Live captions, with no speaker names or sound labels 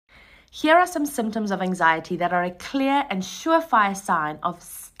Here are some symptoms of anxiety that are a clear and surefire sign of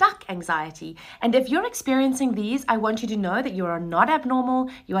stuck anxiety. And if you're experiencing these, I want you to know that you are not abnormal,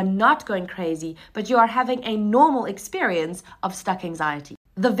 you are not going crazy, but you are having a normal experience of stuck anxiety.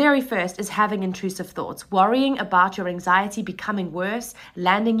 The very first is having intrusive thoughts, worrying about your anxiety becoming worse,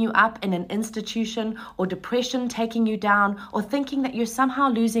 landing you up in an institution, or depression taking you down, or thinking that you're somehow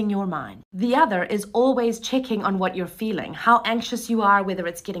losing your mind. The other is always checking on what you're feeling, how anxious you are, whether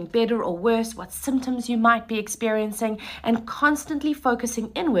it's getting better or worse, what symptoms you might be experiencing, and constantly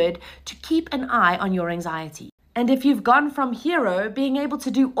focusing inward to keep an eye on your anxiety. And if you've gone from hero, being able to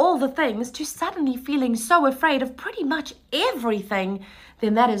do all the things, to suddenly feeling so afraid of pretty much everything,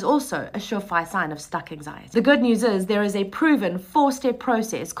 then that is also a surefire sign of stuck anxiety. The good news is there is a proven 4-step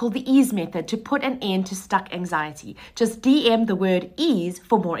process called the EASE method to put an end to stuck anxiety. Just DM the word EASE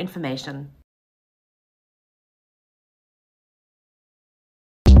for more information.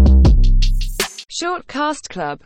 Shortcast Club.